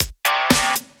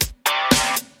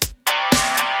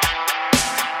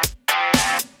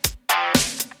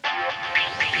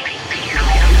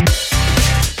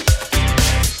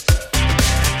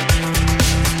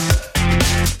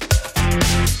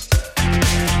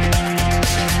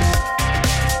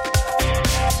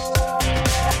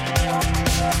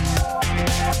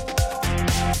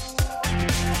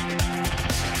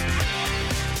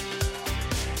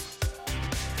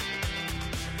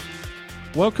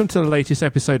Welcome to the latest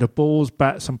episode of Balls,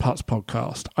 Bats and Putts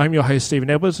podcast. I'm your host,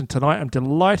 Stephen Edwards, and tonight I'm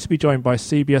delighted to be joined by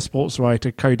CBS Sports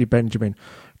writer Cody Benjamin.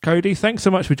 Cody, thanks so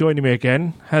much for joining me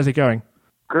again. How's it going?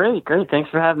 Great.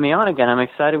 Thanks for having me on again. I'm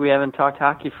excited. We haven't talked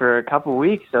hockey for a couple of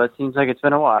weeks, so it seems like it's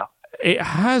been a while. It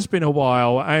has been a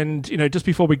while, and just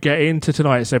before we get into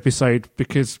tonight's episode,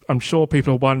 because I'm sure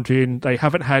people are wondering, they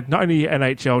haven't had not only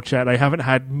NHL chat, they haven't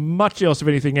had much else of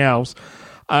anything else.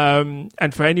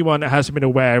 And for anyone that hasn't been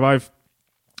aware,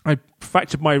 I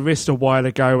fractured my wrist a while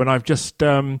ago, and I've just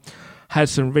had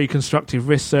some reconstructive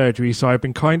wrist surgery, so I've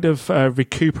been kind of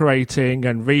recuperating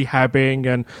and rehabbing,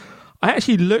 and I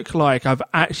actually look like I've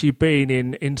actually been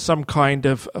in some kind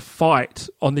of a fight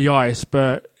on the ice,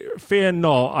 but fear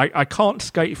not, I can't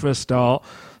skate for a start,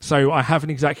 so I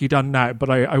haven't exactly done that, but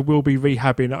I will be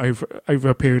rehabbing over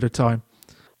a period of time.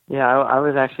 Yeah, I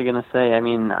was actually going to say,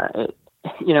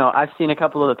 I've seen a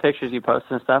couple of the pictures you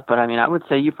posted and stuff, but I would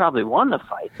say you probably won the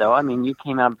fight, though. You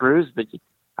came out bruised, but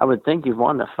I would think you've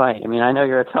won the fight. I know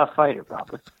you're a tough fighter,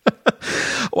 probably.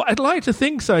 Well, I'd like to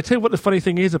think so. I tell you what the funny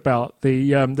thing is about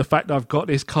the fact that I've got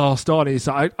this cast on is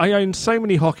I own so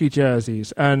many hockey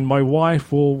jerseys, and my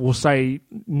wife will say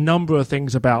a number of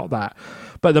things about that.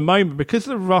 But at the moment, because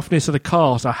of the roughness of the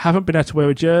cast, I haven't been able to wear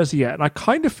a jersey yet, and I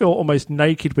kind of feel almost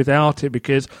naked without it,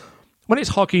 because when it's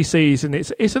hockey season,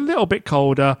 it's a little bit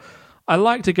colder. I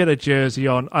like to get a jersey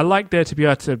on. I like there to be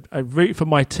able to root for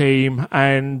my team,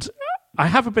 and I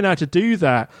haven't been able to do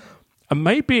that. And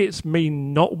maybe it's me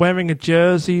not wearing a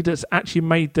jersey that's actually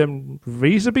made them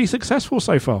reasonably successful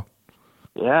so far.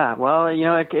 Yeah, well,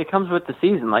 it comes with the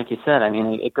season, like you said.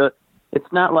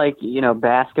 It's not like,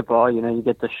 basketball, you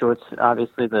get the shorts,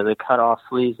 obviously the cut-off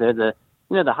sleeves. They're the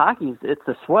hockey's, it's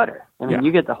the sweater.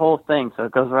 You get the whole thing, so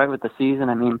it goes right with the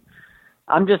season.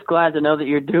 I'm just glad to know that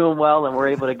you're doing well and we're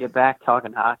able to get back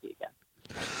talking hockey again.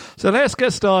 So let's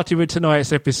get started with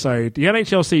tonight's episode. The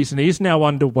NHL season is now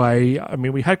underway.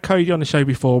 We had Cody on the show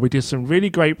before. We did some really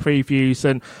great previews,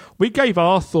 and we gave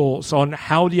our thoughts on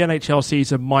how the NHL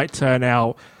season might turn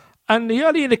out. And the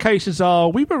early indications are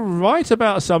we were right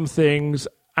about some things,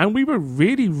 and we were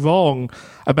really wrong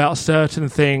about certain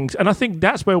things. And I think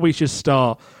that's where we should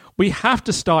start. We have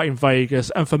to start in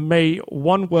Vegas. And for me,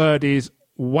 one word is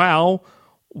wow.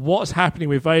 What's happening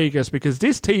with Vegas, because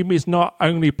this team is not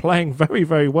only playing very,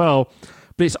 very well,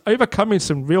 but it's overcoming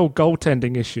some real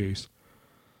goaltending issues.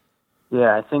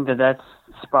 Yeah, I think that's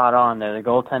spot on there, the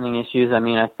goaltending issues.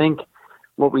 I think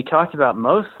what we talked about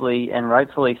mostly, and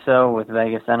rightfully so, with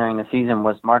Vegas entering the season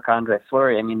was Marc-Andre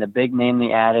Fleury. The big name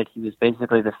they added, he was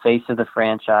basically the face of the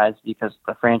franchise because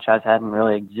the franchise hadn't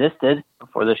really existed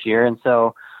before this year. And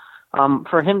so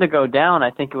for him to go down,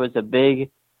 I think it was a big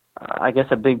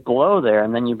blow there.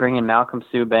 And then you bring in Malcolm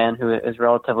Subban, who is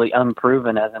relatively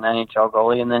unproven as an NHL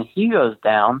goalie, and then he goes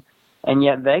down. And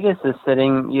yet Vegas is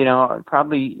sitting,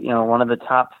 probably, one of the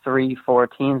top 3-4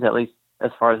 teams, at least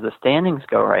as far as the standings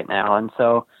go right now. And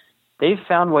so they've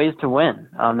found ways to win,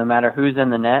 no matter who's in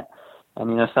the net. And,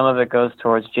 some of it goes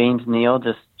towards James Neal,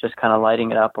 just kind of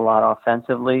lighting it up a lot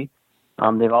offensively.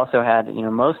 They've also had,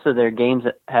 most of their games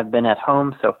have been at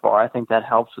home so far. I think that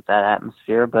helps with that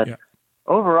atmosphere. But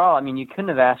overall, you couldn't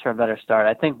have asked for a better start.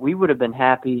 I think we would have been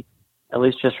happy, at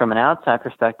least just from an outside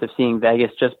perspective, seeing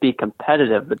Vegas just be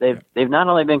competitive. But they've not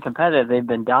only been competitive, they've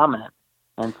been dominant.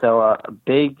 And so a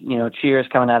big, cheers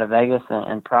coming out of Vegas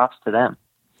and props to them.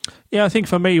 Yeah, I think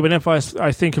for me, whenever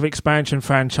I think of expansion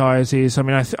franchises,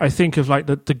 I think of like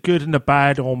the good and the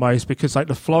bad almost, because like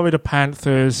the Florida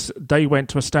Panthers, they went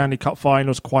to a Stanley Cup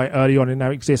Finals quite early on in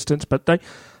their existence, but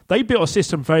they built a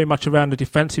system very much around the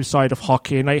defensive side of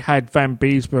hockey, and they had Van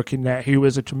Beesbrook in there, who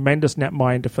was a tremendous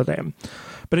netminder for them.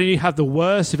 But then you have the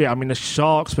worst of it. The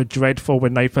Sharks were dreadful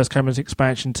when they first came as an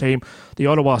expansion team. The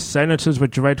Ottawa Senators were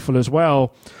dreadful as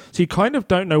well. So you kind of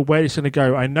don't know where it's going to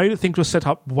go. I know that things were set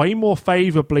up way more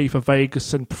favorably for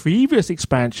Vegas than previous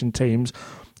expansion teams,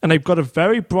 and they've got a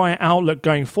very bright outlook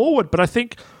going forward. But I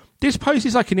think this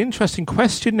poses like an interesting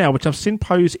question now, which I've seen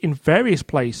posed in various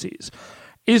places,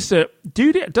 is that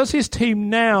does his team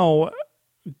now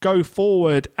go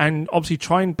forward and obviously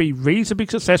try and be reasonably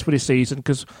successful this season?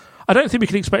 Because I don't think we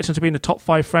can expect them to be in the top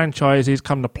 5 franchises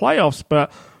come the playoffs,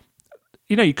 but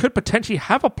you could potentially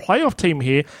have a playoff team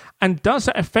here. And does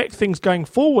that affect things going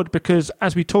forward? Because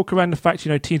as we talk around the fact,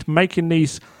 teams making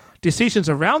these decisions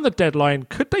around the deadline,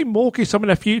 could they mortgage some in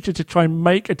their future to try and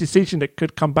make a decision that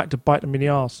could come back to bite them in the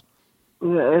arse?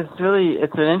 Yeah,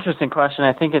 it's an interesting question.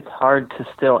 I think it's hard to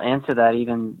still answer that,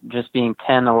 even just being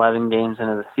 10, 11 games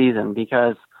into the season,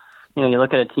 because you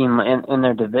look at a team in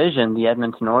their division, the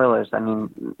Edmonton Oilers.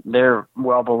 They're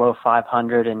well below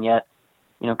 500, and yet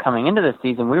coming into the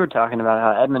season, we were talking about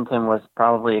how Edmonton was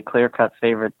probably a clear-cut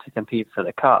favorite to compete for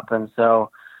the Cup. And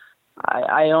so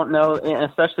I don't know,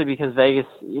 especially because Vegas,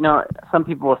 some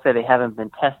people will say they haven't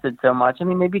been tested so much. I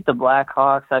mean, they beat the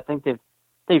Blackhawks. I think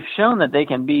they've shown that they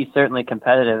can be certainly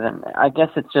competitive. And I guess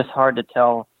it's just hard to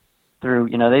tell through,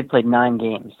 they've played 9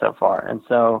 games so far. And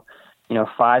so,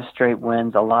 5 straight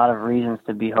wins, a lot of reasons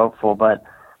to be hopeful. But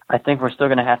I think we're still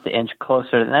going to have to inch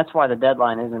closer, and that's why the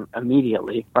deadline isn't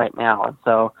immediately right now. And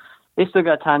so they still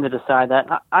got time to decide that.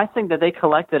 I think that they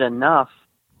collected enough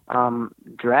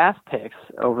draft picks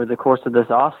over the course of this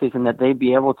offseason that they'd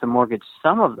be able to mortgage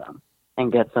some of them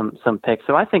and get some picks.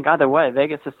 So I think either way,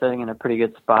 Vegas is sitting in a pretty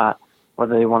good spot,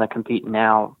 whether they want to compete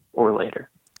now or later.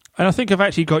 And I think I've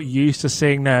actually got used to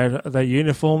seeing their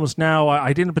uniforms now.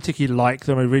 I didn't particularly like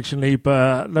them originally,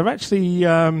 but they're actually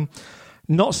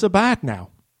not so bad now.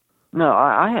 No,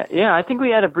 I think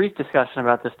we had a brief discussion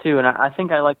about this too, and I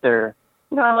think I like their,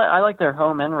 I like their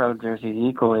home and road jerseys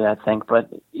equally. I think, but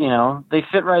they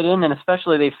fit right in, and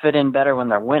especially they fit in better when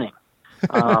they're winning.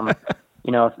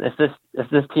 If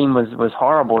this team was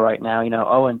horrible right now,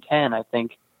 0-10, I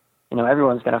think,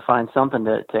 everyone's going to find something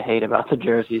to hate about the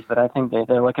jerseys. But I think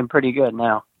they're looking pretty good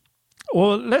now.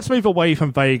 Well, let's move away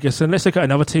from Vegas and let's look at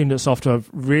another team that's off to a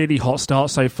really hot start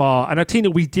so far, and a team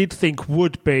that we did think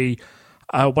would be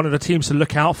one of the teams to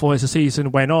look out for as the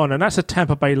season went on, and that's the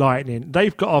Tampa Bay Lightning.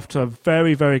 They've got off to a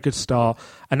very, very good start,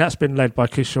 and that's been led by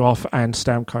Kucherov and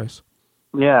Stamkos.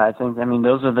 Yeah, I think,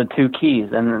 those are the 2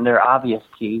 keys, and they're obvious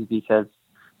keys because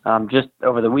just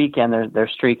over the weekend their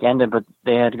streak ended, but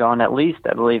they had gone at least,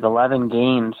 I believe, 11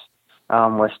 games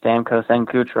where Stamkos and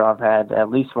Kucherov had at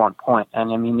least 1 point.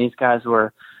 And, these guys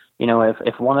were,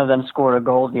 if one of them scored a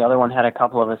goal, the other one had a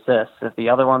couple of assists. If the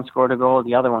other one scored a goal,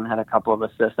 the other one had a couple of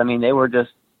assists. They were just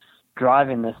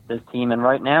driving this team. And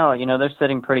right now, they're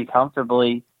sitting pretty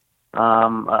comfortably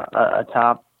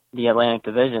atop the Atlantic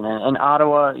Division. And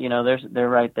Ottawa, they're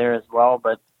right there as well.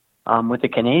 But with the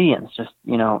Canadiens, just,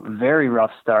 very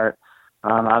rough start.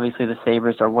 Obviously, the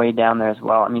Sabres are way down there as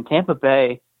well. Tampa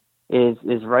Bay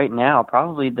is right now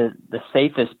probably the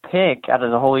safest pick out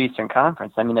of the whole Eastern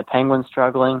Conference. The Penguins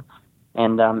struggling,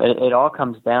 and it all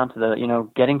comes down to the,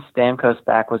 getting Stamkos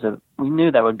back we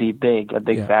knew that would be a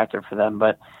big factor for them,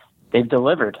 but they've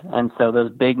delivered. And so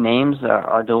those big names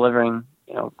are delivering,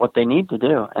 what they need to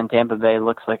do. And Tampa Bay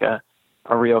looks like a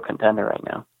real contender right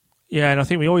now. Yeah, and I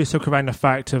think we always talk around the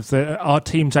fact of our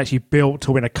team's actually built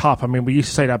to win a cup. We used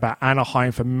to say that about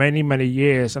Anaheim for many, many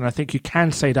years, and I think you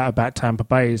can say that about Tampa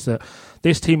Bay, is that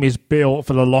this team is built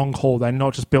for the long haul. They're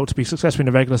not just built to be successful in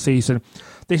the regular season.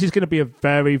 This is going to be a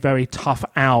very, very tough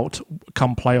out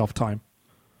come playoff time.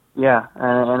 Yeah,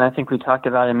 and I think we talked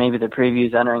about in maybe the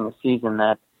previews entering the season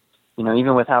that,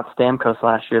 even without Stamkos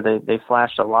last year, they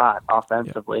flashed a lot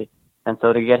offensively. Yeah. And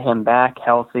so to get him back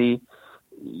healthy,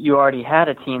 you already had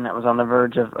a team that was on the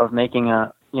verge of making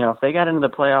if they got into the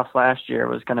playoffs last year,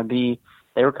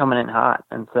 they were coming in hot.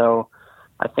 And so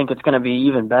I think it's going to be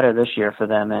even better this year for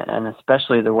them, and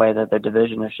especially the way that their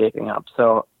division is shaping up.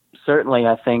 So certainly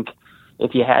I think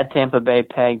if you had Tampa Bay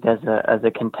pegged as a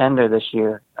contender this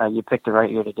year, you picked the right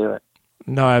year to do it.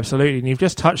 No, absolutely. And you've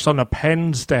just touched on the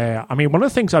Pens there. One of the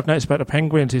things I've noticed about the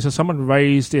Penguins is that someone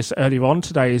raised this earlier on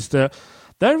today, is that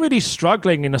they're really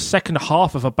struggling in the second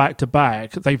half of a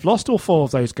back-to-back. They've lost all 4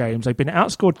 of those games. They've been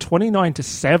outscored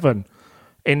 29-7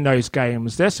 in those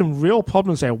games. There's some real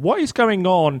problems there. What is going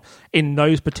on in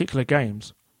those particular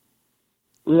games?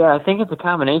 Yeah, I think it's a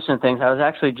combination of things. I was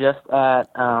actually just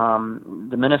at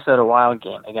the Minnesota Wild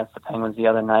game against the Penguins the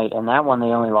other night, and that one they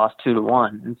only lost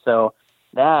 2-1. And so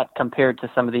that, compared to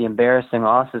some of the embarrassing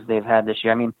losses they've had this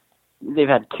year, they've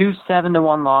had 2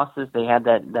 7-1 losses. They had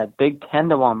that big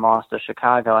 10-1 loss to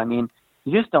Chicago. You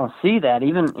just don't see that,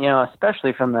 even,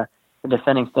 especially from the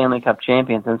defending Stanley Cup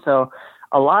champions. And so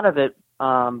a lot of it,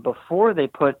 before they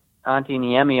put Antti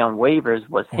Niemi on waivers,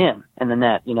 was him in the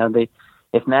net.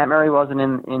 If Matt Murray wasn't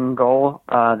in goal,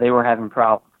 they were having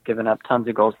problems, giving up tons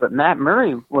of goals. But Matt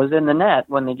Murray was in the net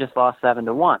when they just lost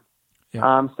 7-1.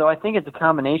 Yeah. So I think it's a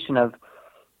combination of,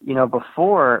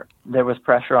 before there was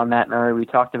pressure on Matt Murray, we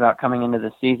talked about coming into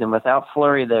the season without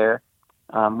Fleury there.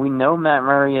 We know Matt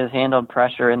Murray has handled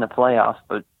pressure in the playoffs,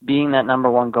 but being that number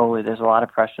 1 goalie, there's a lot of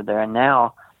pressure there. And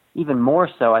now, even more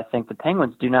so, I think the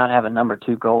Penguins do not have a number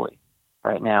 2 goalie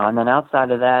right now. And then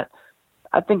outside of that,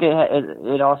 I think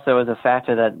it also is a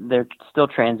factor that they're still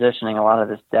transitioning a lot of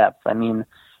this depth.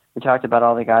 We talked about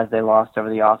all the guys they lost over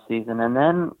the offseason, and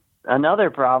then another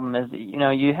problem is,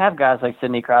 you have guys like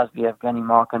Sidney Crosby, Evgeny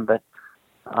Malkin, but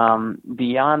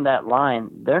beyond that line,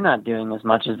 they're not doing as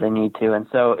much as they need to. And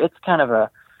so it's kind of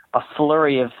a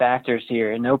flurry of factors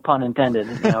here, no pun intended,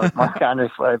 with Marc-Andre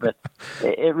Fleury, but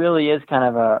it really is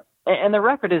kind of and the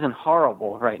record isn't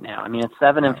horrible right now. I mean, it's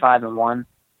 7-5-1,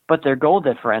 but their goal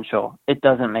differential, it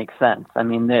doesn't make sense. I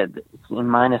mean, it's in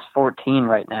minus 14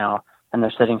 right now, and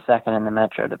they're sitting second in the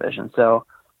Metro Division. So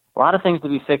a lot of things to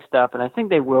be fixed up, and I think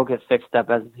they will get fixed up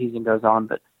as the season goes on,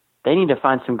 but they need to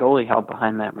find some goalie help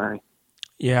behind Matt Murray.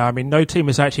 Yeah, I mean, no team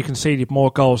has actually conceded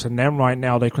more goals than them right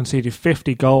now. They've conceded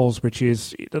 50 goals, which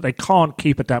is that they can't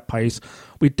keep at that pace.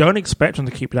 We don't expect them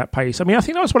to keep at that pace. I mean, I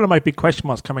think that was one of my big question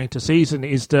marks coming into season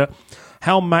is that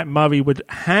how Matt Murray would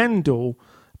handle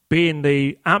being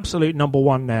the absolute number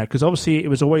one there, because obviously it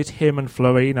was always him and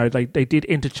Fleury. They did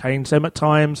interchange them at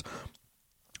times.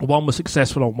 One was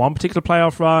successful on one particular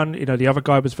playoff run. The other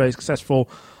guy was very successful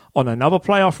on another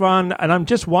playoff run. And I'm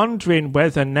just wondering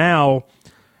whether now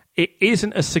it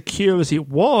isn't as secure as it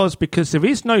was, because there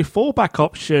is no fallback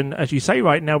option, as you say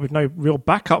right now, with no real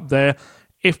backup there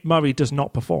if Murray does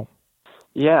not perform.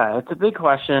 Yeah, it's a big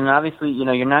question. Obviously,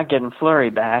 you're not getting Fleury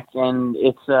back, and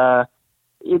it's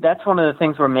that's one of the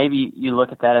things where maybe you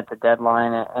look at that at the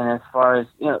deadline. And as far as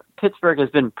Pittsburgh has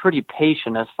been pretty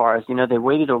patient as far as they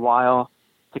waited a while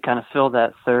to kind of fill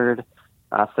that third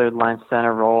line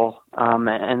center role,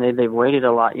 and they've waited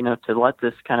a lot, to let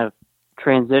this kind of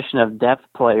transition of depth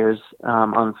players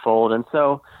unfold. And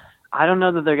so I don't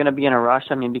know that they're going to be in a rush.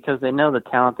 I mean, because they know the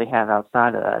talent they have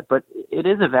outside of that. But it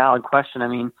is a valid question. I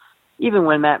mean, even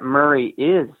when Matt Murray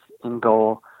is in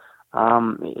goal,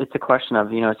 it's a question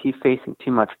of, is he facing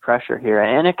too much pressure here?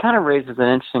 And it kind of raises an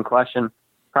interesting question,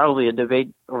 probably a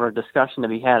debate or a discussion to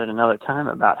be had at another time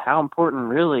about how important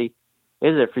really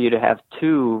is it for you to have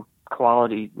two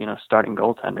quality, starting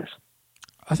goaltenders.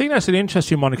 I think that's an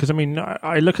interesting one, because, I mean,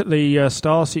 I look at the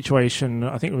Star situation,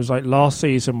 I think it was like last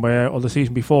season or the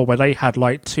season before, where they had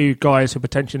like two guys who were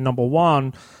potentially number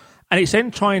one, and it's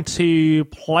then trying to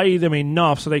play them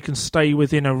enough so they can stay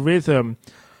within a rhythm.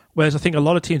 Whereas I think a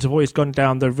lot of teams have always gone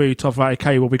down the route of, right,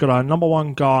 okay, well, we've got our number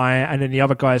one guy, and then the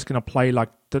other guy is going to play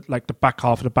like the back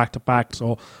half of the back-to-backs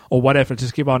or whatever,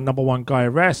 just give our number one guy a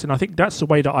rest. And I think that's the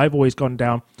way that I've always gone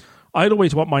down. I'd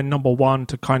always want my number one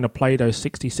to kind of play those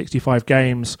 60, 65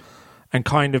 games and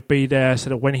kind of be there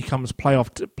so that when he comes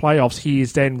playoffs, he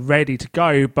is then ready to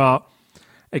go. But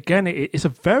again, it's a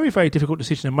very, very difficult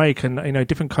decision to make. And,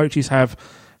 different coaches have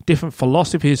different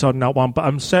philosophies on that one.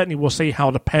 But certainly we'll see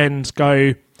how the Pens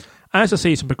go as the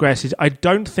season progresses. I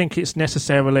don't think it's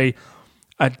necessarily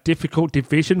a difficult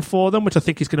division for them, which I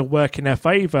think is going to work in their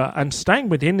favour. And staying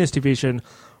within this division,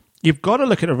 you've got to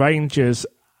look at the Rangers.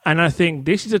 And I think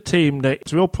this is a team that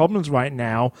has real problems right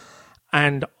now,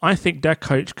 and I think their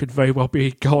coach could very well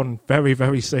be gone very,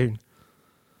 very soon.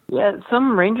 Yeah,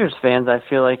 some Rangers fans, I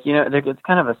feel like, it's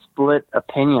kind of a split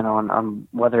opinion on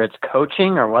whether it's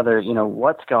coaching or whether,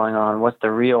 what's going on, what's the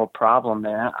real problem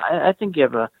there. I think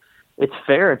it's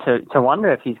fair to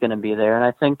wonder if he's going to be there. And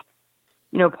I think,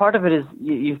 part of it is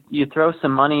you throw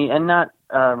some money, and not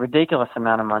a ridiculous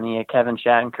amount of money, at Kevin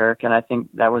Shattenkirk, and I think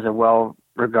that was a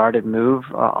well-regarded move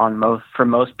for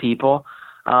most people.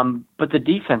 But the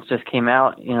defense just came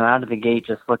out of the gate,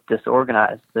 just looked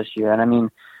disorganized this year. And I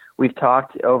mean, we've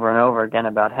talked over and over again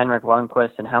about Henrik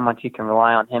Lundqvist and how much you can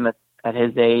rely on him at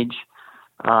his age.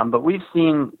 But we've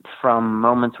seen from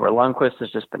moments where Lundqvist has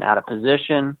just been out of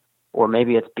position, or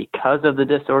maybe it's because of the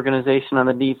disorganization on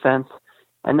the defense.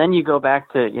 And then you go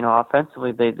back to,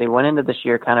 offensively, they went into this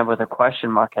year kind of with a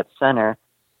question mark at center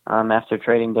after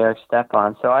trading Derek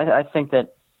Stepan. So I think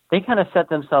that they kind of set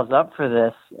themselves up for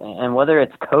this. And whether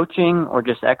it's coaching or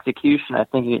just execution, I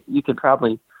think you could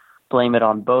probably blame it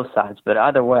on both sides. But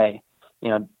either way,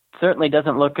 certainly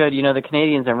doesn't look good. The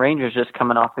Canadiens and Rangers just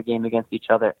coming off a game against each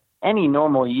other. Any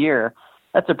normal year,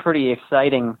 that's a pretty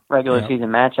exciting regular season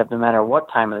matchup, no matter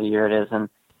what time of the year it is. And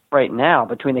right now,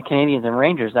 between the Canadiens and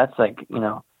Rangers, that's like,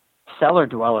 cellar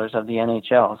dwellers of the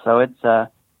NHL. So it's an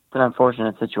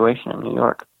unfortunate situation in New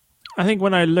York. I think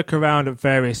when I look around at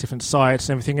various different sites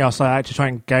and everything else, I actually try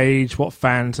and gauge what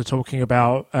fans are talking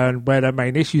about and where their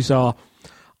main issues are.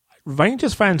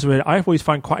 Rangers fans, I always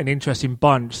find quite an interesting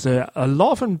bunch. So a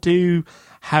lot of them do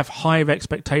have higher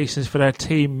expectations for their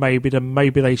team than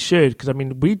maybe they should. Because, I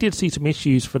mean, we did see some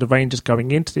issues for the Rangers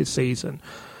going into this season.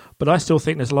 But I still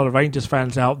think there's a lot of Rangers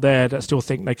fans out there that still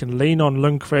think they can lean on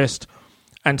Lundqvist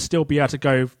and still be able to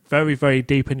go very, very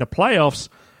deep in the playoffs.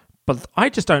 But I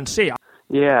just don't see it.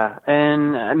 Yeah,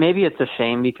 and maybe it's a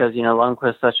shame because,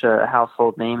 Lundqvist is such a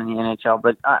household name in the NHL,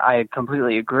 but I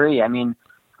completely agree. I mean,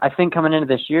 I think coming into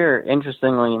this year,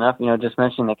 interestingly enough, just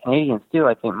mentioning the Canadiens too,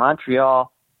 I think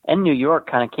Montreal and New York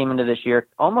kind of came into this year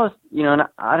almost, and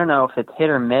I don't know if it's hit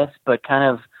or miss, but kind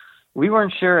of we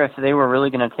weren't sure if they were really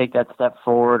going to take that step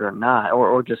forward or not,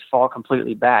 or just fall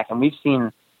completely back. And we've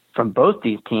seen from both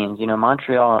these teams,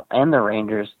 Montreal and the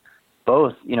Rangers,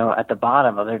 both, at the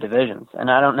bottom of their divisions. And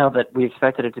I don't know that we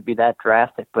expected it to be that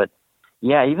drastic, but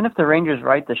yeah, even if the Rangers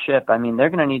right the ship, I mean, they're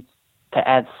going to need to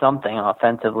add something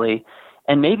offensively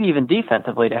and maybe even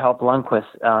defensively to help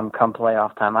Lundqvist come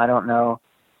playoff time. I don't know.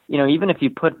 Even if you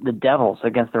put the Devils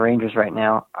against the Rangers right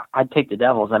now, I'd take the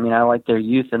Devils. I mean, I like their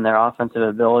youth and their offensive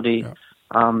ability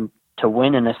to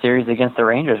win in a series against the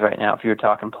Rangers right now if you're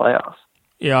talking playoffs.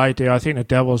 Yeah, I do. I think the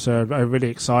Devils are really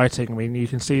exciting. I mean, you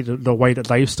can see the way that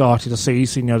they've started the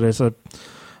season. There's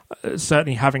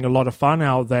certainly having a lot of fun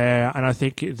out there, and I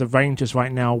think the Rangers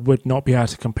right now would not be able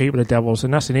to compete with the Devils,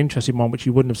 and that's an interesting one which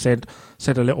you wouldn't have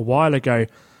said a little while ago.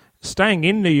 Staying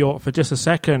in New York for just a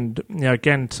second,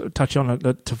 again, touching on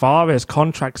the Tavares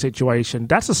contract situation,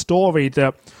 that's a story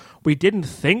that we didn't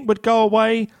think would go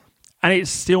away, and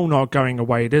it's still not going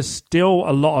away. There's still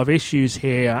a lot of issues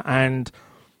here, and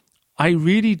I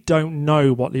really don't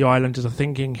know what the Islanders are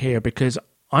thinking here, because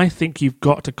I think you've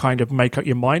got to kind of make up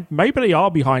your mind. Maybe they are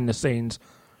behind the scenes,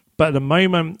 but at the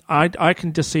moment, I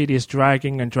can just see this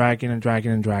dragging and dragging and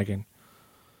dragging and dragging.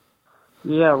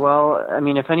 Yeah, well, I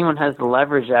mean, if anyone has the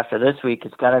leverage after this week,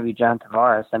 it's got to be John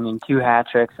Tavares. I mean, 2 hat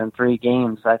tricks in 3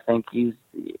 games. I think he's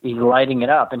lighting it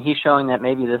up, and he's showing that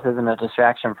maybe this isn't a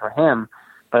distraction for him.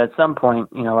 But at some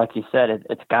point, like you said,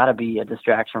 it's got to be a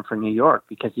distraction for New York,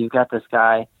 because you've got this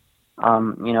guy,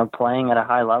 playing at a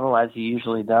high level as he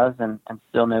usually does, and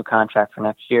still no contract for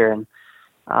next year. And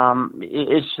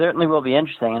it certainly will be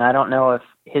interesting. And I don't know if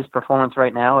his performance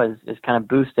right now is kind of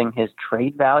boosting his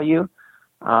trade value,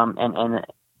 and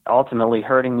ultimately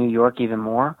hurting New York even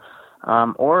more,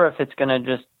 or if it's going to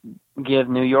just give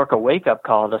New York a wake-up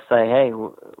call to say, hey,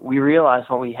 we realize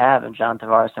what we have in John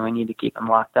Tavares and we need to keep him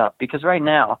locked up. Because right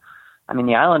now, I mean,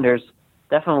 the Islanders,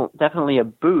 definitely a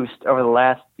boost over the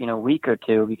last week or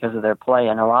two because of their play,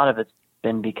 and a lot of it's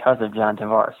been because of John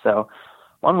Tavares. So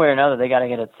one way or another, they got to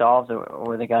get it solved,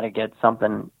 or they got to get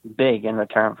something big in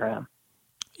return for him.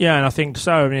 Yeah, and I think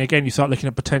so. I mean, again, you start looking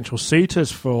at potential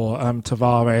suitors for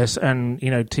Tavares, and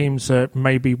teams that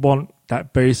maybe want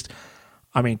that boost.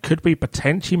 I mean, could we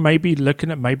potentially maybe looking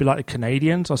at maybe like the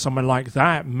Canadians or someone like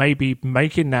that, maybe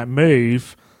making that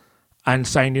move and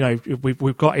saying,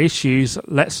 we've got issues.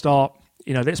 Let's start.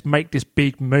 Let's make this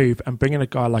big move and bring in a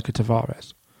guy like a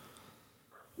Tavares.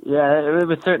 Yeah, it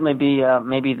would certainly be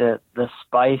maybe the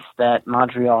spice that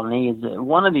Montreal needs.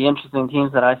 One of the interesting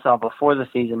teams that I saw before the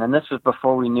season, and this was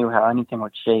before we knew how anything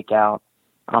would shake out,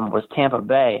 was Tampa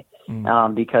Bay.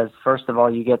 Because first of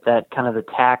all, you get that kind of the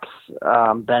tax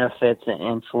benefits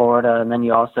in Florida, and then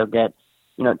you also get,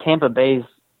 Tampa Bay's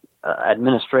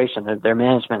administration, their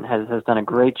management has done a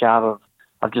great job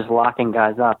of just locking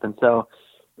guys up. And so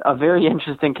a very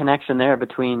interesting connection there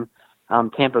between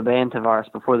Tampa Bay and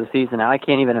Tavares before the season. Now, I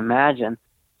can't even imagine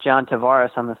John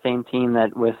Tavares on the same team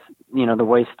that with, the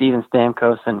way Steven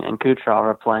Stamkos and Kucherov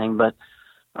are playing. But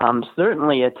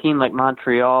certainly a team like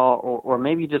Montreal, or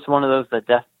maybe just one of those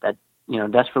that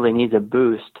desperately needs a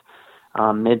boost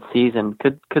mid-season,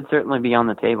 could certainly be on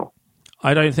the table.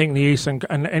 I don't think the Eastern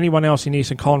and anyone else in the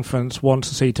Eastern Conference wants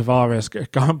to see Tavares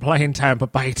go and play in Tampa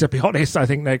Bay. To be honest, I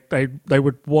think they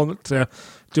would want to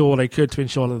do all they could to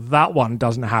ensure that one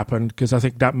doesn't happen, because I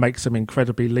think that makes them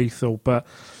incredibly lethal. But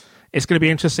it's going to be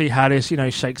interesting to see how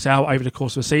this shakes out over the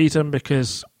course of the season,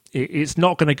 because it's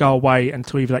not going to go away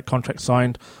until either that contract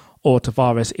signed or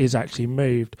Tavares is actually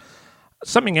moved.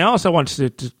 Something else I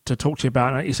wanted to talk to you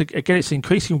about, it's an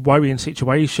increasing worrying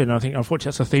situation. I think, unfortunately,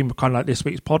 that's the theme of kind of like this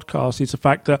week's podcast, is the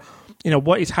fact that,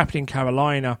 what is happening in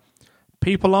Carolina,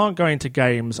 people aren't going to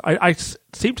games. I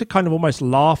seem to kind of almost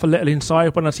laugh a little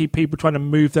inside when I see people trying to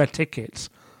move their tickets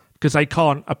because they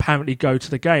can't apparently go to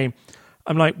the game.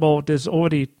 I'm like, well, there's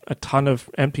already a ton of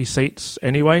empty seats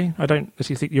anyway. I don't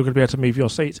actually think you're going to be able to move your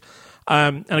seats.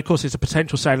 And of course, it's a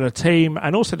potential sale of the team,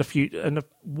 and also the future. And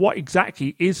what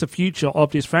exactly is the future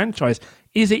of this franchise?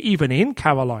 Is it even in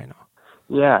Carolina?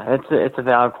 Yeah, it's a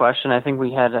valid question. I think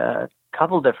we had a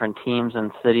couple different teams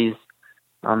and cities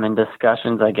in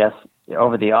discussions, I guess,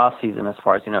 over the off season, as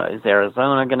far as is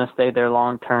Arizona going to stay there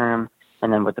long term,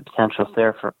 and then with the potential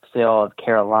sale of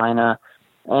Carolina.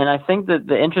 And I think that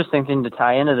the interesting thing to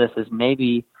tie into this is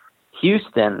maybe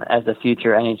Houston as a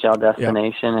future NHL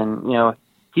destination, and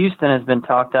Houston has been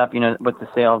talked up, with the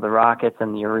sale of the Rockets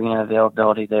and the arena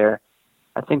availability there.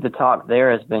 I think the talk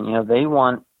there has been, they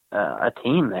want a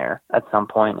team there at some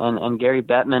point. And Gary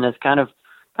Bettman has kind of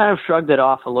shrugged it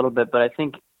off a little bit, but I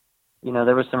think,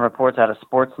 there was some reports out of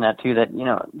Sportsnet too that,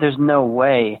 there's no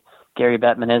way Gary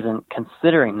Bettman isn't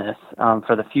considering this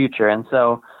for the future. And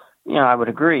so I would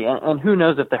agree. And who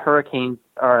knows if the Hurricanes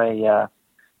are a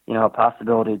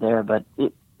possibility there. But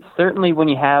certainly when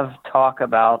you have talk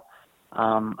about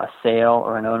a sale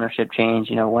or an ownership change,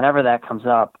 whenever that comes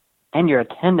up and your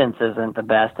attendance isn't the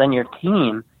best and your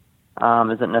team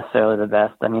isn't necessarily the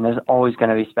best, I mean, there's always going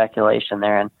to be speculation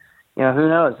there. And, who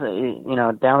knows,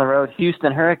 down the road,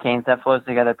 Houston Hurricanes, that flows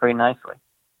together pretty nicely.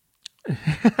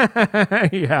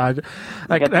 Yeah.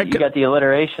 You got the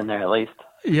alliteration there at least.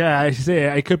 Yeah, I see.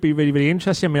 It could be really, really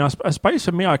interesting. I mean, I suppose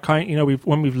for me,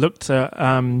 when we've looked at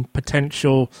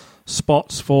potential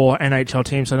spots for NHL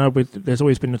teams, I know there's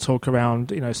always been the talk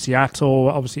around, Seattle.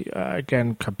 Obviously,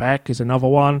 again, Quebec is another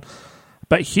one.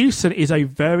 But Houston is a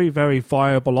very, very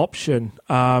viable option,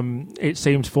 it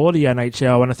seems, for the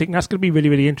NHL. And I think that's going to be really,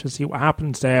 really interesting what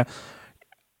happens there,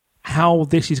 how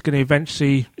this is going to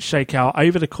eventually shake out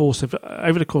over the course of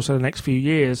the next few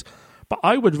years. But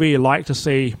I would really like to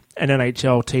see an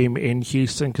NHL team in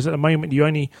Houston, because at the moment you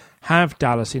only have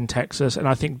Dallas in Texas, and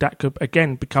I think that could,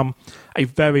 again, become a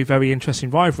very, very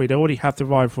interesting rivalry. They already have the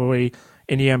rivalry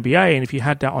in the NBA, and if you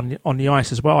had that on the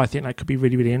ice as well, I think that could be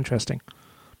really, really interesting.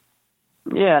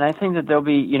 Yeah, and I think that there'll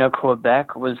be,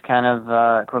 Quebec was kind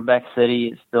of, Quebec City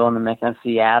is still in the mix, of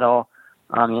Seattle,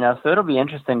 so it'll be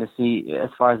interesting to see as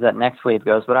far as that next wave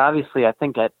goes. But obviously, I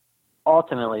think that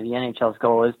ultimately the NHL's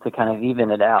goal is to kind of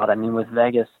even it out. I mean, with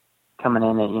Vegas coming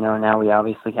in, and now we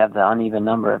obviously have the uneven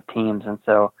number of teams, and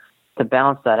so to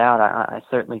balance that out, I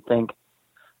certainly think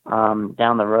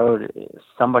down the road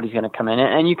somebody's going to come in,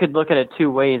 and you could look at it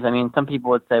two ways. I mean, some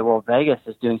people would say, well, Vegas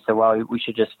is doing so well, we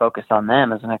should just focus on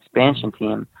them as an expansion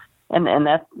team, and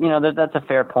that that's a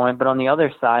fair point. But on the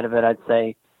other side of it, I'd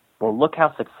say, well, look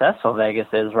how successful Vegas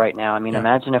is right now. I mean,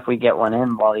 Imagine if we get one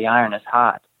in while the iron is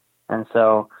hot. And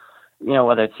so,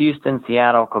 whether it's Houston,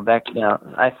 Seattle, Quebec,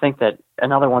 I think that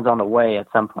another one's on the way at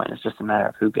some point. It's just a matter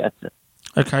of who gets it.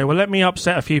 Okay, well, let me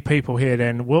upset a few people here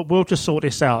then. We'll just sort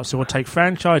this out. So we'll take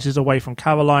franchises away from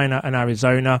Carolina and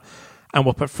Arizona, and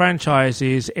we'll put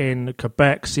franchises in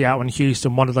Quebec, Seattle, and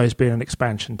Houston, one of those being an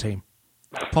expansion team.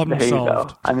 Problem there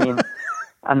solved. You go. I mean,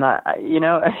 I'm not,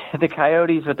 the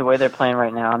Coyotes, with the way they're playing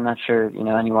right now, I'm not sure,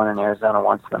 anyone in Arizona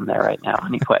wants them there right now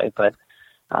anyway. But,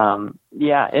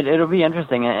 it'll be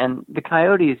interesting. And the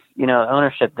Coyotes,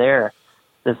 ownership there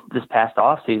this past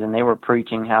offseason, they were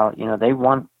preaching how, they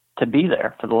want to be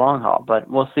there for the long haul. But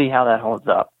we'll see how that holds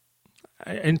up.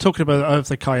 And talking about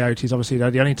the Coyotes, obviously they're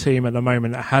the only team at the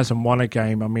moment that hasn't won a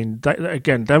game. I mean,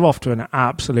 they're off to an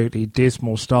absolutely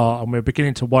dismal start, and we're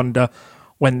beginning to wonder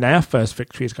when their first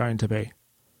victory is going to be.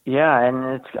 Yeah,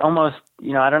 and it's almost,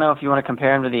 I don't know if you want to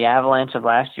compare them to the Avalanche of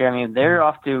last year. I mean, they're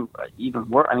off to even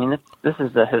worse. I mean, this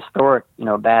is a historic,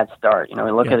 bad start.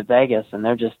 We look at Vegas, and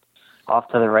they're just off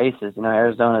to the races.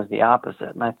 Arizona's the opposite.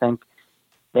 And I think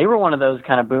they were one of those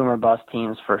kind of boom or bust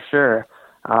teams for sure,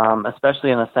 especially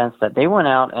in the sense that they went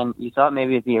out, and you thought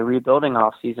maybe it'd be a rebuilding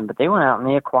offseason, but they went out and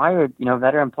they acquired,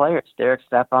 veteran players. Derek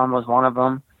Stepan was one of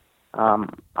them,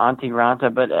 Antti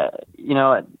Ranta, but,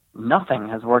 nothing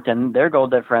has worked, and their goal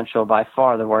differential by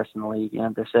far the worst in the league.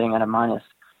 They're sitting at a minus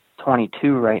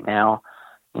 22 right now,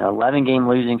 11-game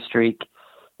losing streak.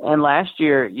 And last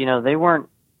year, they weren't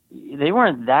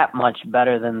that much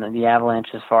better than the Avalanche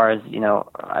as far as,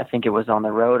 I think it was on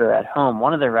the road or at home.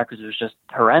 One of their records was just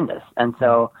horrendous. And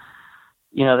so,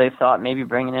 they thought maybe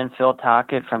bringing in Phil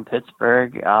Tocchet from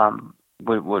Pittsburgh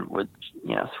would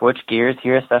switch gears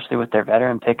here, especially with their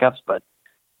veteran pickups, but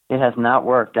it has not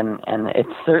worked, and it's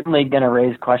certainly going to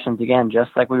raise questions again,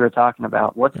 just like we were talking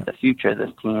about. What's the future of this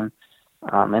team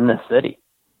in this city?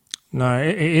 No,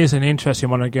 it is an interesting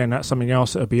one. Again, that's something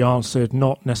else that will be answered,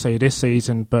 not necessarily this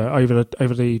season, but over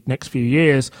the next few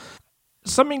years.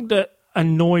 Something that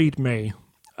annoyed me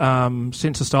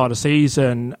since the start of the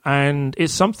season, and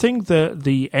it's something that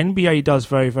the NBA does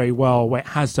very, very well, where it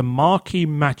has the marquee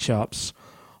matchups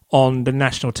on the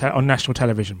national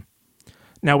television.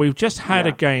 Now, we've just had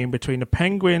a game between the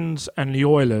Penguins and the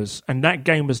Oilers, and that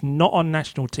game was not on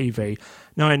national TV.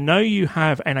 Now, I know you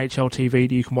have NHL TV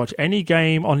that you can watch any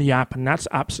game on the app, and that's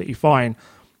absolutely fine.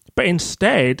 But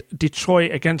instead, Detroit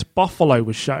against Buffalo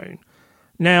was shown.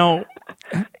 Now,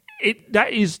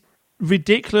 that is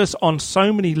ridiculous on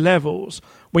so many levels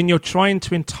when you're trying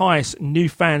to entice new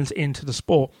fans into the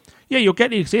sport. Yeah, you'll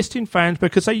get the existing fans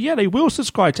because they will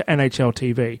subscribe to NHL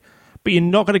TV. But you're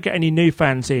not going to get any new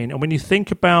fans in. And when you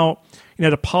think about,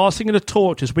 the passing of the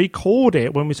torch, as we called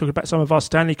it when we talked about some of our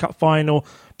Stanley Cup final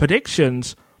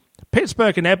predictions,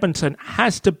 Pittsburgh and Edmonton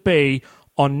has to be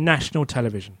on national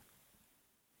television.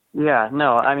 Yeah,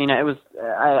 no, I mean, it was,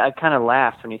 I kind of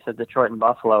laughed when you said Detroit and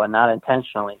Buffalo, and not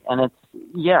intentionally. And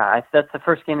that's the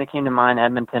first game that came to mind,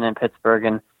 Edmonton and Pittsburgh.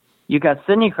 And, You got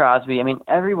Sidney Crosby. I mean,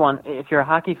 everyone, if you're a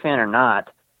hockey fan or not,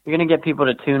 you're going to get people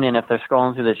to tune in if they're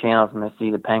scrolling through the channels and they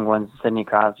see the Penguins, Sidney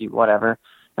Crosby, whatever.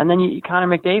 And then Connor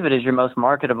McDavid is your most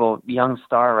marketable young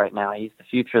star right now. He's the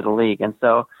future of the league. And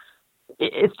so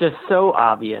it's just so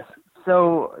obvious.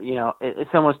 So,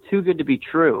 it's almost too good to be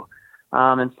true.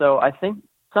 And so I think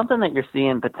something that you're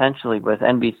seeing potentially with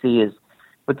NBC is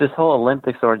with this whole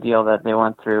Olympics ordeal that they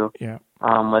went through,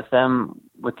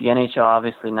 with the NHL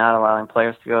obviously not allowing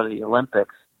players to go to the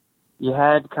Olympics, you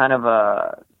had kind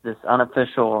of this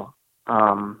unofficial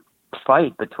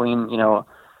fight between,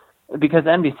 because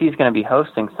NBC is going to be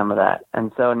hosting some of that.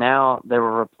 And so now there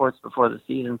were reports before the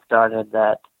season started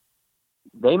that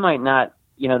they might not,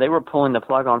 they were pulling the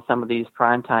plug on some of these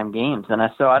primetime games. And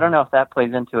so I don't know if that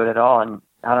plays into it at all. And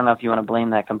I don't know if you want to blame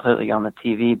that completely on the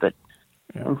TV, but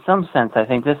in some sense, I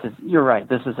think you're right,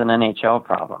 this is an NHL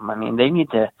problem. I mean, they need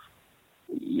to,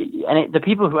 and the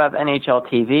people who have NHL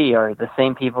TV are the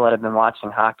same people that have been watching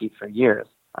hockey for years.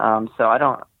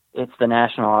 So it's the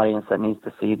national audience that needs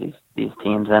to see these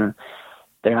teams, and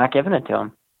they're not giving it to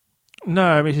them. No,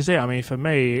 I mean, this is it. I mean, for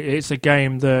me, it's a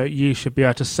game that you should be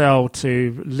able to sell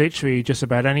to literally just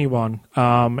about anyone.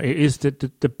 It is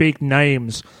the big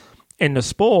names in the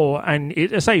sport. And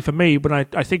I say, for me, when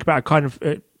I think about it, kind of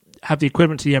have the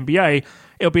equivalent to the NBA,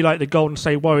 it'll be like the Golden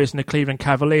State Warriors and the Cleveland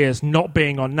Cavaliers not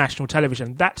being on national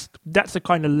television. That's the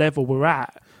kind of level we're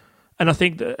at. And I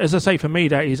think, as I say, for me,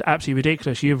 that is absolutely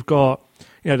ridiculous. You've got,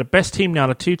 the best team now,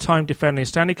 the two-time defending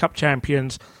Stanley Cup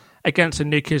champions, against the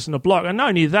new kids on the block. And not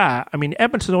only that, I mean,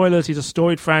 Edmonton Oilers is a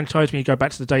storied franchise when you go back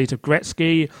to the days of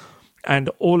Gretzky and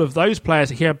all of those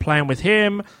players are here playing with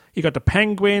him. You got the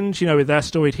Penguins, with their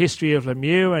storied history of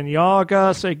Lemieux and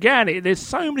Yager. So again, there's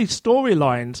so many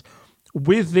storylines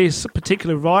with this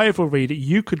particular rivalry that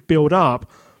you could build up.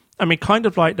 I mean, kind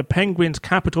of like the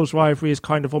Penguins-Capitals rivalry is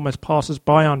kind of almost passes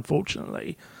by,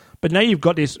 unfortunately. But now you've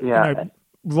got this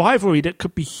rivalry that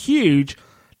could be huge.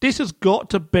 This has got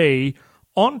to be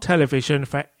on television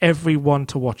for everyone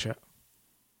to watch it.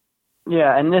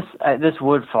 Yeah, and this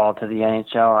would fall to the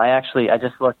NHL. I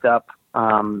just looked up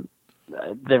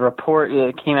the report.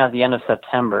 It came out at the end of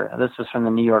September. This was from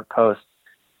the New York Post.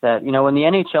 That when the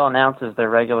NHL announces their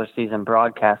regular season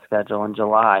broadcast schedule in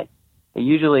July, it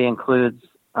usually includes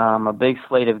a big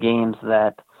slate of games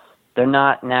that they're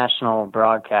not national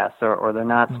broadcasts or they're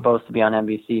not supposed to be on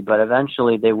NBC, but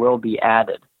eventually they will be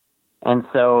added. And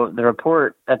so the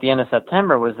report at the end of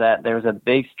September was that there was a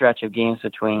big stretch of games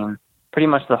between pretty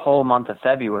much the whole month of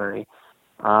February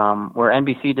where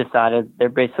NBC decided they're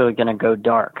basically going to go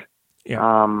dark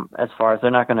as far as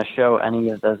they're not going to show any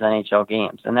of those NHL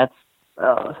games. And that's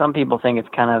some people think it's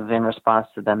kind of in response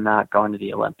to them not going to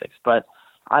the Olympics. But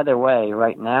either way,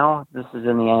 right now, this is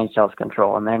in the NHL's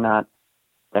control, and they're not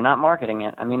marketing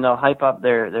it. I mean, they'll hype up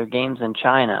their games in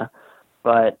China,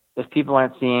 but if people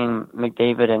aren't seeing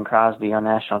McDavid and Crosby on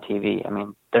national TV, I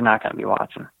mean, they're not going to be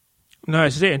watching. No,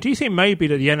 this is it. And do you think maybe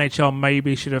that the NHL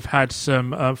maybe should have had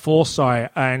some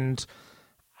foresight and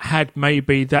had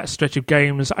maybe that stretch of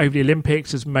games over the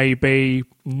Olympics as maybe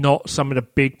not some of the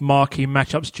big marquee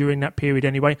matchups during that period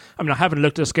anyway? I mean, I haven't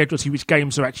looked at the schedule to see which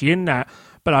games are actually in that,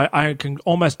 but I can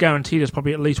almost guarantee there's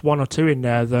probably at least one or two in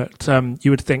there that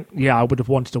you would think, I would have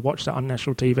wanted to watch that on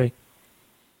national TV.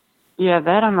 Yeah,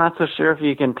 that I'm not so sure if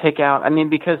you can pick out. I mean,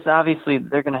 because obviously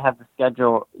they're going to have the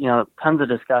schedule, tons of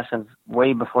discussions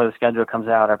way before the schedule comes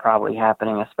out are probably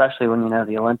happening, especially when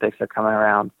the Olympics are coming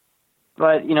around.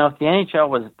 But, if the NHL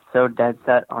was so dead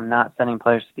set on not sending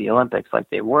players to the Olympics like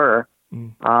they were,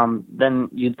 then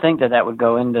you'd think that would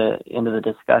go into the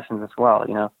discussions as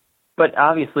well, But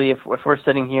obviously, if we're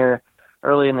sitting here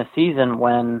early in the season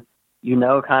when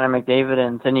Connor McDavid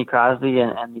and Sidney Crosby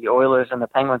and the Oilers and the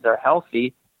Penguins are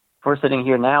healthy, if we're sitting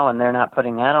here now and they're not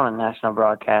putting that on a national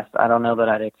broadcast, I don't know that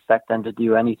I'd expect them to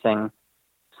do anything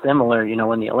similar,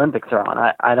 when the Olympics are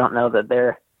on. I don't know that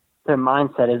their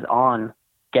mindset is on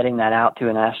getting that out to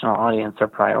a national audience or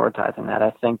prioritizing that.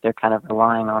 I think they're kind of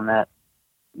relying on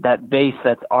that base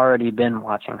that's already been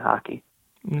watching hockey.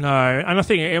 No, and I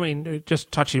think,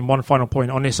 just touching one final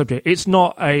point on this subject, it's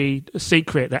not a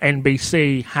secret that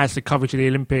NBC has the coverage of the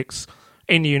Olympics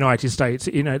in the United States.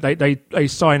 They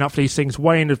sign up for these things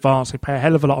way in advance. They pay a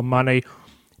hell of a lot of money.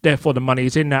 Therefore, the money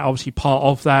is in that. Obviously, part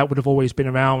of that would have always been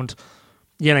around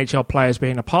the NHL players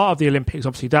being a part of the Olympics.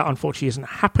 Obviously, that unfortunately isn't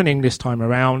happening this time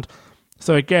around.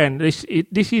 So again, this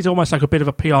is almost like a bit of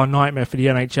a PR nightmare for the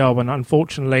NHL, and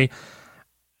unfortunately,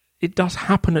 it does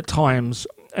happen at times.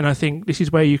 And I think this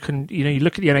is where you can, you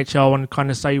look at the NHL and kind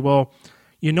of say, well,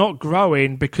 you're not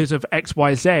growing because of X,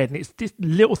 Y, Z. And it's just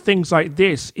little things like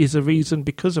this is a reason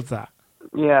because of that.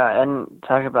 Yeah, and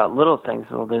talk about little things.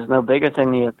 Well, there's no bigger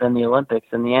thing than the Olympics.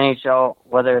 And the NHL,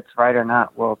 whether it's right or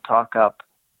not, will talk up,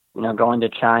 going to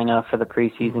China for the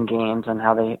preseason games and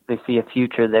how they see a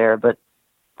future there. But,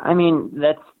 I mean,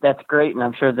 that's great, and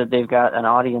I'm sure that they've got an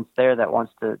audience there that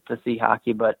wants to see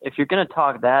hockey. But if you're going to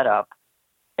talk that up,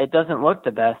 it doesn't look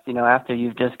the best, after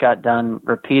you've just got done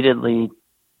repeatedly,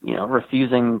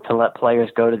 refusing to let players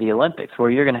go to the Olympics,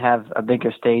 where you're going to have a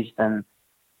bigger stage than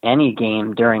any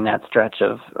game during that stretch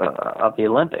of the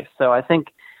Olympics. So I think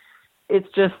it's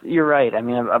just, you're right. I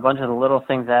mean, a bunch of the little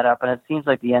things add up, and it seems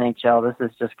like the NHL, this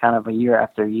is just kind of a year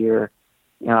after year,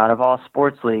 out of all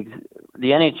sports leagues,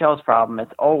 the NHL's problem,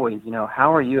 it's always,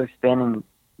 how are you expanding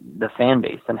the fan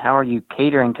base, and how are you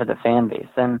catering to the fan base?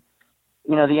 And,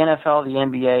 the NFL, the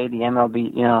NBA, the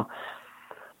MLB,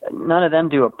 none of them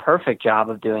do a perfect job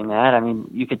of doing that. I mean,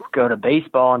 you could go to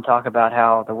baseball and talk about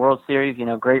how the World Series,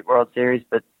 great World Series,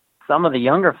 but some of the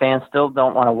younger fans still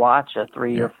don't want to watch a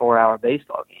 3 or 4 hour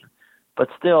baseball game. But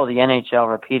still, the NHL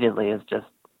repeatedly is just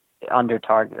under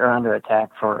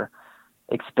attack for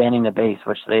expanding the base,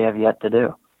 which they have yet to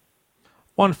do.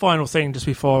 One final thing just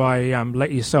before I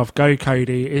let yourself go,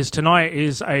 Cody, is tonight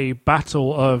is a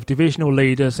battle of divisional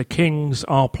leaders. The Kings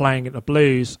are playing at the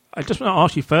Blues. I just want to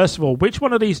ask you, first of all, which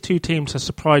one of these two teams has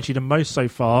surprised you the most so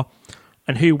far,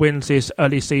 and who wins this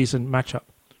early season matchup?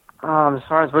 As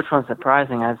far as which one's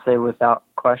surprising, I'd say without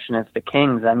question it's the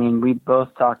Kings. I mean, we both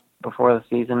talked before the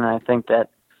season, and I think that,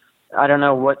 I don't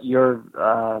know what your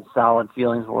solid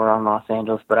feelings were on Los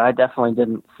Angeles, but I definitely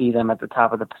didn't see them at the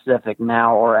top of the Pacific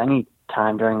now or any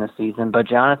time during the season. But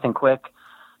Jonathan Quick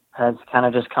has kind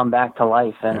of just come back to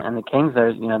life, and the Kings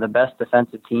are, the best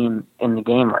defensive team in the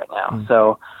game right now.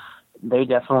 So they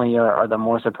definitely are the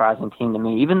more surprising team to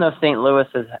me. Even though St. Louis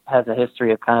has a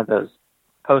history of kind of those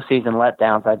postseason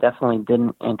letdowns, I definitely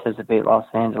didn't anticipate Los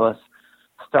Angeles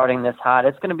starting this hot.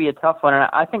 It's going to be a tough one, and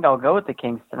I think I'll go with the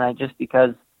Kings tonight just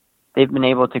because they've been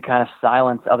able to kind of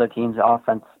silence other teams'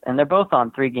 offense, and they're both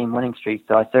on 3-game winning streaks,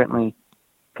 so I certainly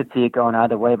could see it going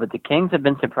either way. But the Kings have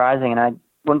been surprising, and I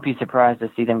wouldn't be surprised to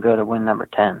see them go to win number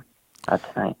 10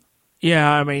 tonight.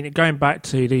 Yeah, I mean, going back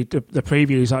to the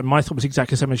previews, my thought was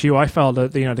exactly the same as you. I felt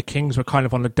that the Kings were kind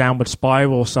of on a downward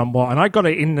spiral somewhat, and I got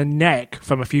it in the neck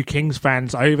from a few Kings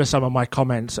fans over some of my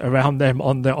comments around them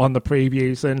on the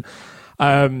previews, and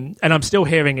I'm still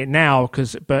hearing it now.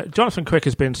 But Jonathan Quick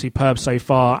has been superb so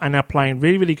far, and they're playing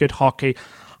really, really good hockey.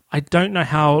 I don't know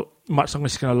how much longer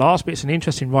it's going to last, but it's an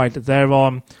interesting ride that they're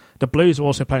on. The Blues are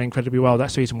also playing incredibly well.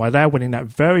 That's the reason why they're winning that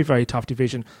very, very tough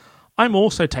division. I'm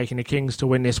also taking the Kings to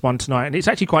win this one tonight, and it's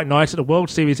actually quite nice that the World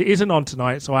Series isn't on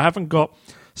tonight, so I haven't got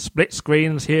split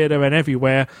screens here, there, and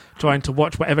everywhere trying to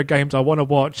watch whatever games I want to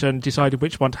watch and deciding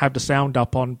which one to have the sound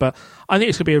up on. But I think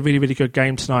it's going to be a really, really good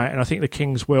game tonight, and I think the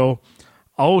Kings will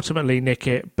ultimately nick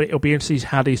it, but it'll be interesting to see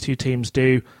how these two teams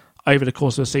do over the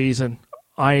course of the season.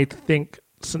 I think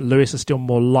St. Louis is still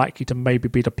more likely to maybe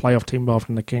be the playoff team rather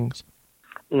than the Kings.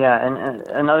 Yeah, and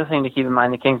another thing to keep in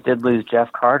mind, the Kings did lose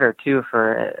Jeff Carter too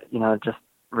for just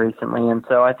recently, and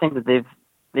so I think that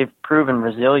they've proven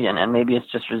resilient, and maybe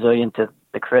it's just resilient to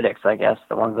the critics, I guess,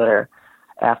 the ones that are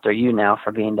after you now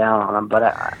for being down on them. But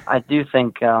I do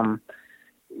think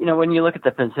when you look at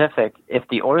the Pacific, if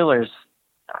the Oilers,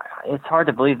 it's hard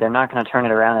to believe they're not going to turn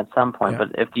it around at some point. Yeah.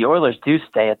 But if the Oilers do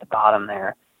stay at the bottom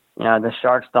there, the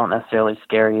Sharks don't necessarily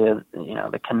scare you.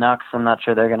 The Canucks, I'm not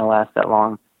sure they're going to last that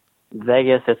long.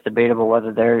 Vegas, it's debatable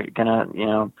whether they're going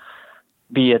to,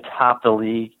 be atop the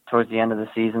league towards the end of the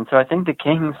season. So I think the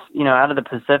Kings, out of the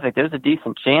Pacific, there's a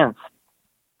decent chance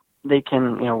they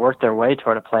can, work their way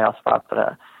toward a playoff spot.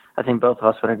 But I think both of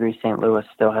us would agree St. Louis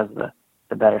still has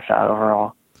the better shot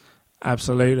overall.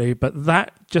 Absolutely. But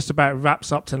that just about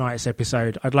wraps up tonight's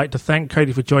episode. I'd like to thank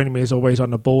Cody for joining me as always on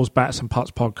the Balls, Bats and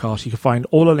Putts podcast. You can find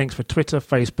all the links for Twitter,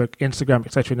 Facebook, Instagram,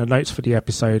 etc. in the notes for the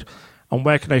episode. And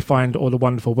where can they find all the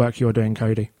wonderful work you're doing,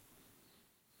 Cody?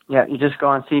 Yeah, you just go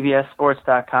on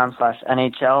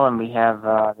cbssports.com/NHL, and we have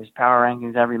there's power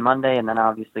rankings every Monday, and then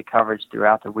obviously coverage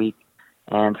throughout the week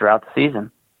and throughout the season.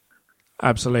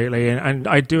 Absolutely, and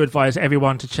I do advise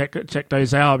everyone to check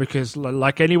those out, because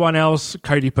like anyone else,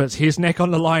 Cody puts his neck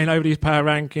on the line over these power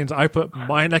rankings. I put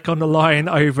my neck on the line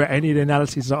over any of the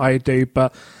analyses that I do,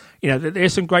 but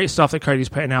there's some great stuff that Cody's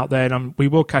putting out there, and we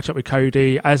will catch up with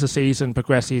Cody as the season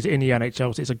progresses in the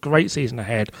NHL. So it's a great season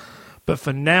ahead. But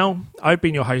for now, I've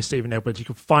been your host, Stephen Edwards. You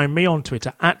can find me on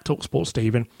Twitter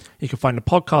 @TalkSportStephen. You can find the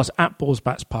podcast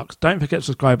 @BallsBatsPucks. Don't forget to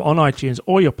subscribe on iTunes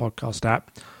or your podcast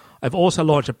app. I've also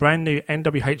launched a brand new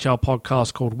NWHL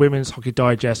podcast called Women's Hockey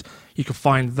Digest. You can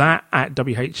find that at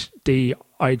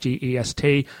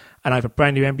WHDIGEST. And I have a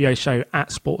brand new NBA show at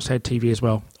Sportshead TV as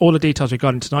well. All the details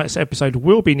regarding tonight's episode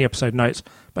will be in the episode notes.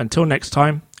 But until next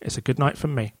time, it's a good night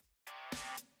from me.